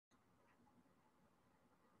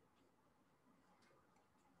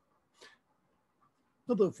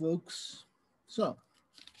Hello, folks. So,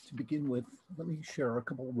 to begin with, let me share a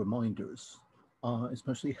couple of reminders,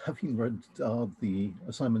 especially having read the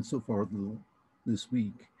assignment so far this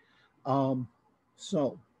week. Um,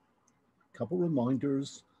 so, a couple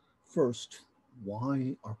reminders. First,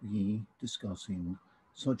 why are we discussing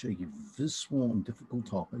such a visceral and difficult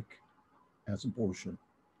topic as abortion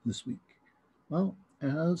this week? Well,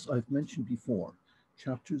 as I've mentioned before,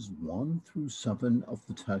 chapters 1 through 7 of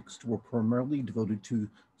the text were primarily devoted to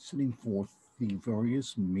setting forth the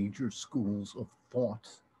various major schools of thought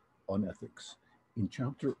on ethics. In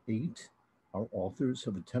chapter 8, our authors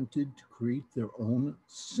have attempted to create their own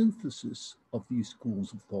synthesis of these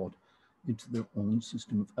schools of thought into their own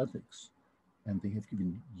system of ethics, and they have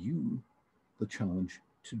given you the challenge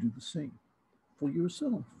to do the same for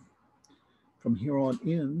yourself. From here on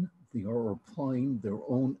in, they are applying their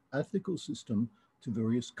own ethical system to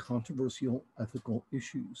various controversial ethical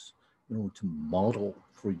issues in order to model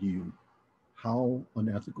for you how an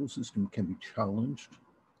ethical system can be challenged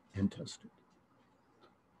and tested.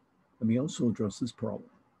 Let me also address this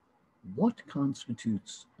problem. What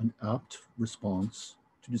constitutes an apt response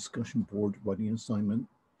to discussion board writing assignment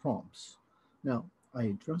prompts? Now, I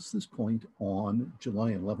addressed this point on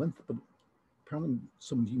July 11th, but apparently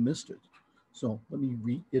some of you missed it. So let me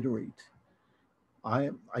reiterate.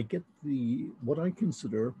 I get what I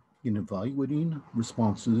consider in evaluating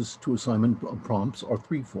responses to assignment prompts are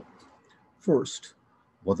threefold. First,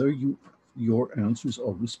 whether your answers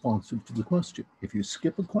are responsive to the question. If you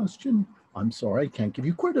skip a question, I'm sorry, I can't give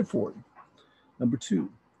you credit for it. Number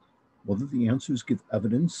two, whether the answers give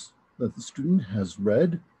evidence that the student has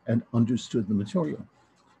read and understood the material.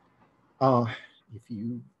 If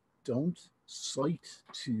you don't cite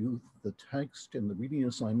to the text and the reading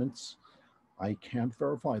assignments, I can't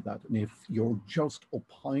verify that. And if you're just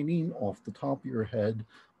opining off the top of your head,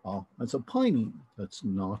 that's opining. That's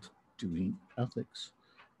not doing ethics.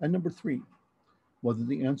 And number three, whether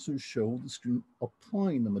the answers show the student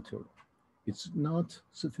applying the material. It's not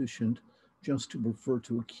sufficient just to refer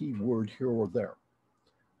to a key word here or there.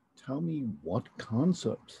 Tell me what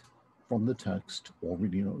concept from the text or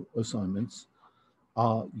reading assignments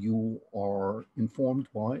you are informed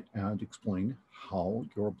by, and explain how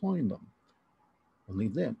you're applying them. Only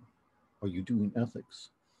then are you doing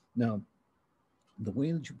ethics. Now, the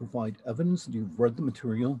way that you provide evidence that you've read the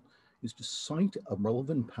material is to cite a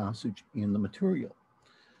relevant passage in the material.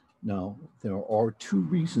 Now, there are two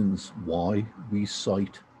reasons why we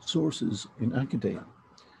cite sources in academia.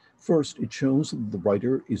 First, it shows that the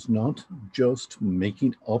writer is not just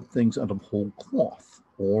making up things out of whole cloth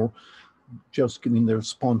or just giving their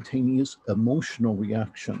spontaneous emotional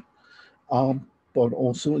reaction. But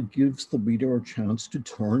also it gives the reader a chance to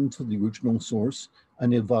turn to the original source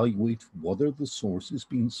and evaluate whether the source is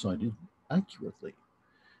being cited accurately.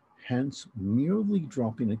 Hence, merely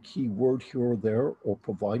dropping a key word here or there or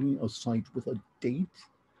providing a site with a date,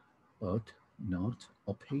 but not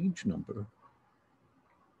a page number,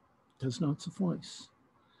 does not suffice.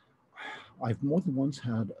 I've more than once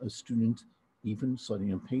had a student, even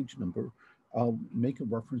citing a page number, make a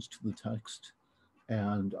reference to the text,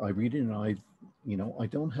 and I read it and I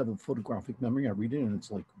don't have a photographic memory. I read it and it's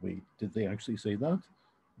like, wait, did they actually say that?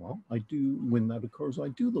 Well, I do, when that occurs, I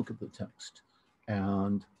do look at the text.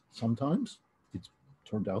 And sometimes it's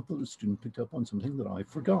turned out that the student picked up on something that I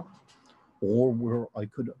forgot, or where I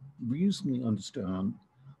could reasonably understand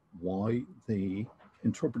why they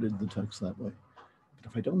interpreted the text that way.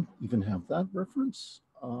 But if I don't even have that reference,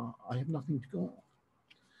 I have nothing to go on.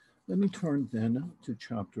 Let me turn then to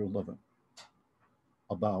chapter 11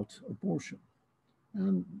 about abortion.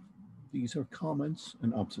 And these are comments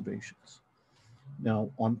and observations.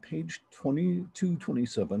 Now, on page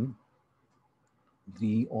 2227,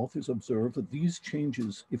 the authors observe that these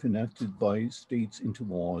changes, if enacted by states into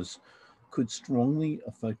laws, could strongly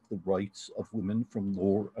affect the rights of women from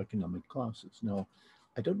lower economic classes. Now,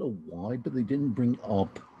 I don't know why, but they didn't bring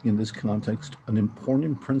up in this context an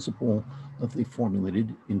important principle that they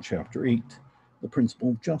formulated in chapter 8, the principle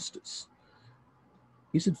of justice.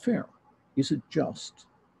 Is it fair? Is it just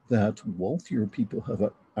that wealthier people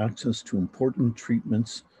have access to important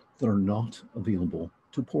treatments that are not available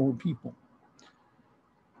to poorer people?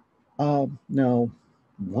 Now,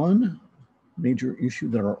 one major issue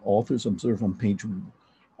that our authors observe on page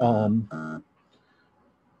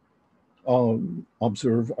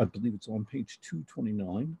observe, I believe it's on page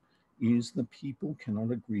 229, is that people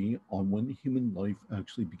cannot agree on when human life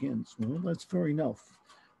actually begins. Well, that's fair enough.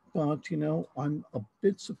 But, I'm a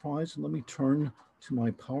bit surprised, and let me turn to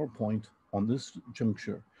my PowerPoint on this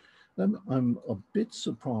juncture. I'm a bit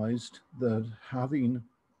surprised that having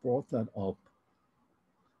brought that up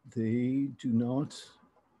they do not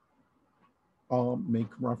make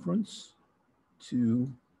reference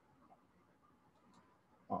to,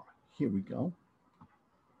 here we go,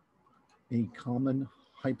 a common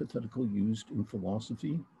hypothetical used in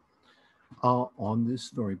philosophy on this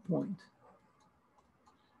very point.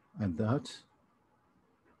 And that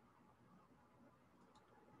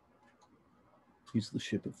is the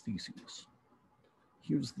ship of Theseus.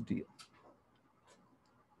 Here's the deal.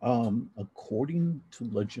 According to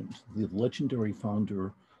legend, the legendary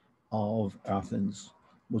founder of Athens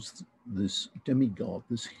was this demigod,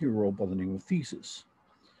 this hero by the name of Theseus.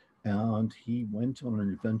 And he went on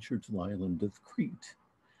an adventure to the island of Crete.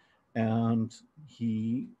 And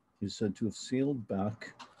he is said to have sailed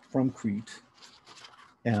back from Crete.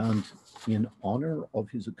 And in honor of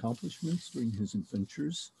his accomplishments during his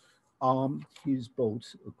adventures, his boat,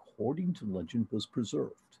 according to legend, was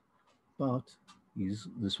preserved. But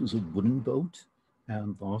this was a wooden boat,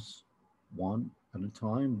 and thus one at a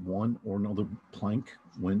time, one or another plank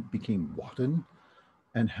became rotten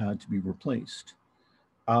and had to be replaced.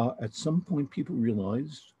 At some point, people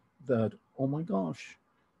realized that, oh my gosh,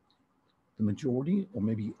 the majority or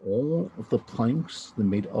maybe all of the planks that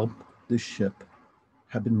made up this ship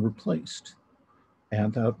have been replaced.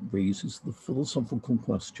 And that raises the philosophical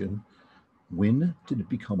question, when did it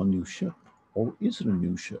become a new ship? Or is it a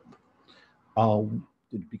new ship?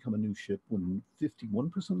 Did it become a new ship when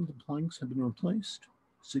 51% of the planks have been replaced?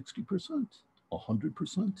 60%?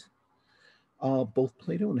 100%? Both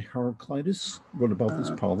Plato and Heraclitus wrote about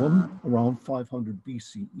this problem around 500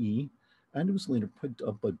 BCE, and it was later picked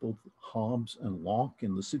up by both Hobbes and Locke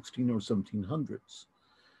in the 16 or 1700s.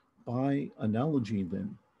 By analogy,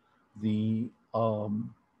 then,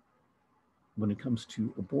 when it comes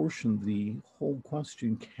to abortion, the whole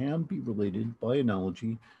question can be related by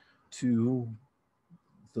analogy to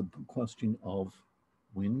the question of,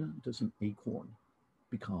 when does an acorn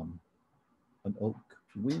become an oak?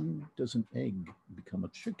 When does an egg become a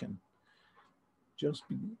chicken?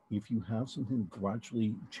 If you have something that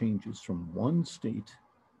gradually changes from one state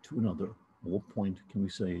to another, at what point can we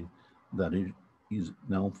say that it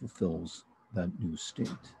now fulfills that new state?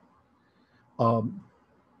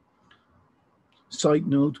 Side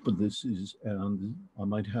note, but this is, and I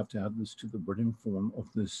might have to add this to the written form of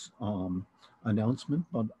this announcement,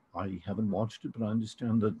 but I haven't watched it, but I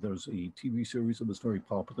understand that there's a TV series that was very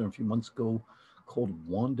popular a few months ago called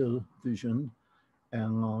WandaVision.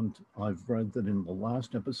 And I've read that in the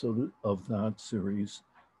last episode of that series,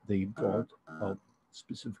 they brought up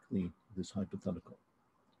specifically this hypothetical.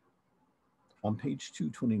 On page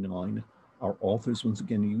 229, our authors once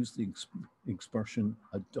again use the expression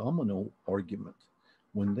a domino argument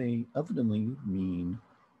when they evidently mean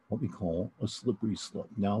what we call a slippery slope.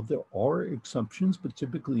 Now, there are exceptions, but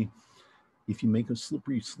typically, if you make a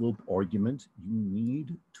slippery slope argument, you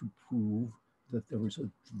need to prove that there is a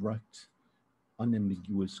direct,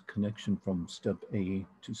 unambiguous connection from step A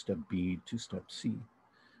to step B to step C.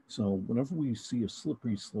 So whenever we see a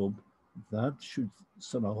slippery slope, that should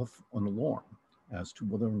set off an alarm as to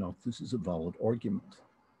whether or not this is a valid argument.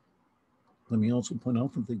 Let me also point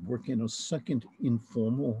out that they work in a second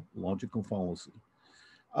informal logical fallacy,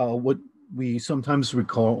 what we sometimes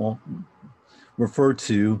refer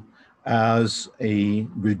to as a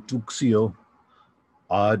reductio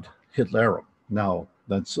ad Hitlerum. Now,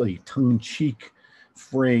 that's a tongue-in-cheek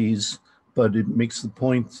phrase, but it makes the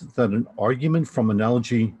point that an argument from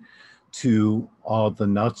analogy to the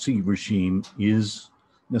Nazi regime is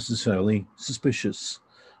necessarily suspicious.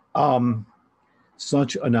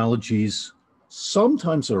 Such analogies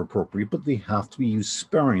sometimes are appropriate, but they have to be used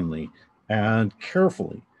sparingly and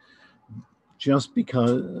carefully, just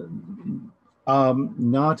because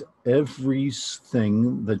not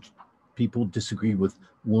everything that people disagree with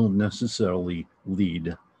will necessarily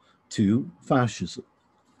lead to fascism.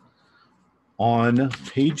 On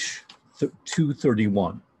page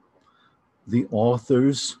 231, the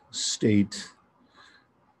authors state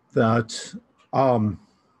that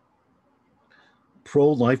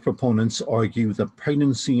pro-life proponents argue that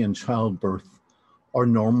pregnancy and childbirth are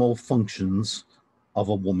normal functions of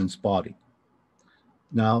a woman's body.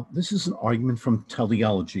 Now, this is an argument from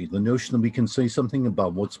teleology, the notion that we can say something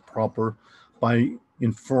about what's proper by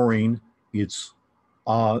inferring its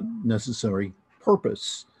necessary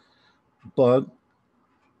purpose. But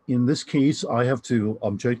in this case, I have to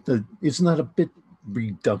object that isn't that a bit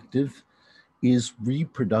reductive? Is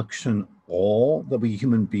reproduction all that we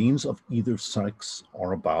human beings of either sex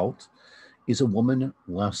are about? Is a woman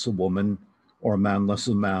less a woman or a man less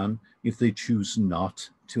a man if they choose not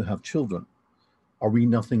to have children? Are we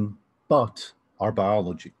nothing but our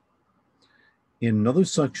biology? In another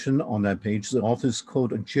section on that page, the authors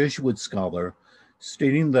quote a Jesuit scholar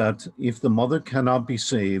stating that if the mother cannot be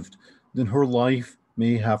saved, then her life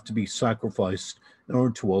may have to be sacrificed in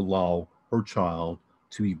order to allow her child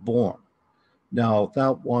to be born. Now,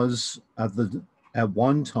 that was at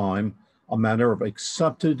one time a matter of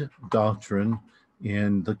accepted doctrine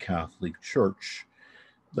in the Catholic Church.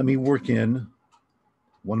 Let me work in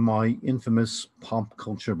one of my infamous pop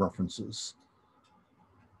culture references.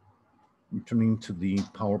 Returning to the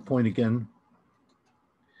PowerPoint again.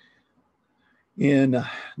 In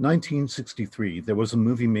 1963, there was a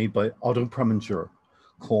movie made by Otto Preminger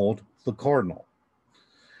called The Cardinal.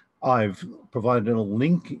 I've provided a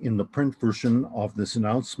link in the print version of this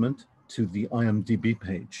announcement to the IMDb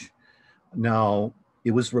page. Now,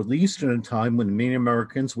 it was released at a time when many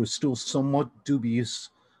Americans were still somewhat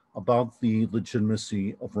dubious about the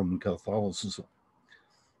legitimacy of Roman Catholicism.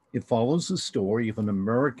 It follows the story of an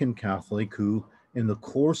American Catholic who, in the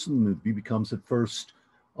course of the movie, becomes at first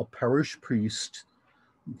a parish priest,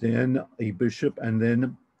 then a bishop, and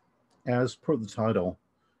then, as per the title,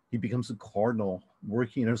 he becomes a cardinal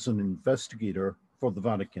working as an investigator for the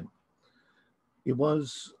Vatican. It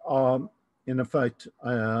was, in effect,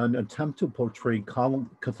 an attempt to portray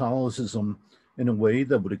Catholicism in a way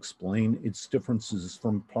that would explain its differences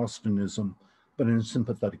from Protestantism, but in a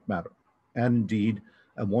sympathetic manner. And indeed,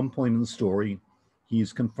 at one point in the story, he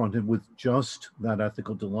is confronted with just that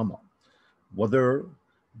ethical dilemma. Whether,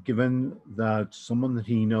 given that someone that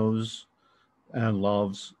he knows and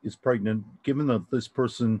loves is pregnant, given that this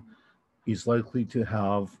person is likely to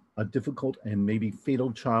have a difficult and maybe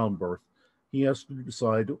fatal childbirth, he has to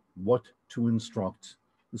decide what to instruct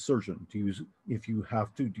the surgeon. If you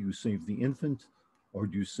have to, do you save the infant or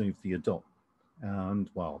do you save the adult? And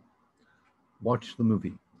well, watch the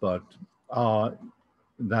movie, but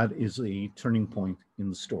that is a turning point in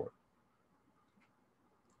the story.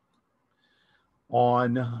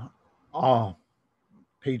 On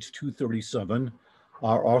page 237,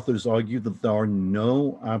 our authors argue that there are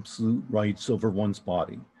no absolute rights over one's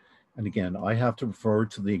body. And again, I have to refer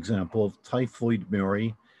to the example of Typhoid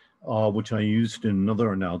Mary, which I used in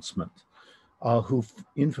another announcement, who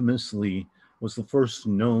infamously was the first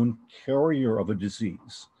known carrier of a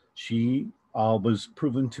disease. She was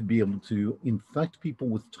proven to be able to infect people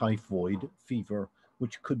with typhoid fever,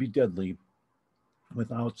 which could be deadly,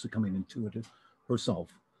 without succumbing into it herself.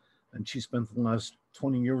 And she spent the last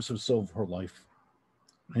 20 years or so of her life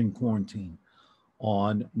in quarantine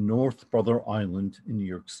on North Brother Island in New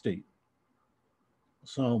York State.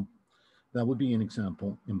 So that would be an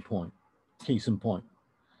example in point, case in point.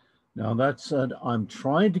 Now that said, I'm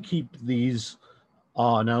trying to keep these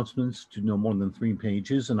announcements to no more than 3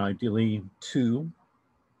 pages and ideally 2.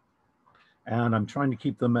 And I'm trying to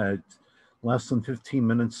keep them at less than 15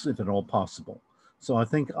 minutes if at all possible. So I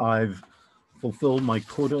think I've fulfilled my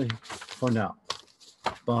quota for now,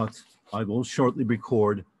 but I will shortly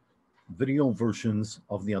record video versions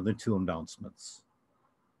of the other 2 announcements.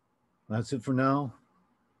 That's it for now.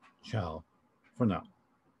 Ciao for now.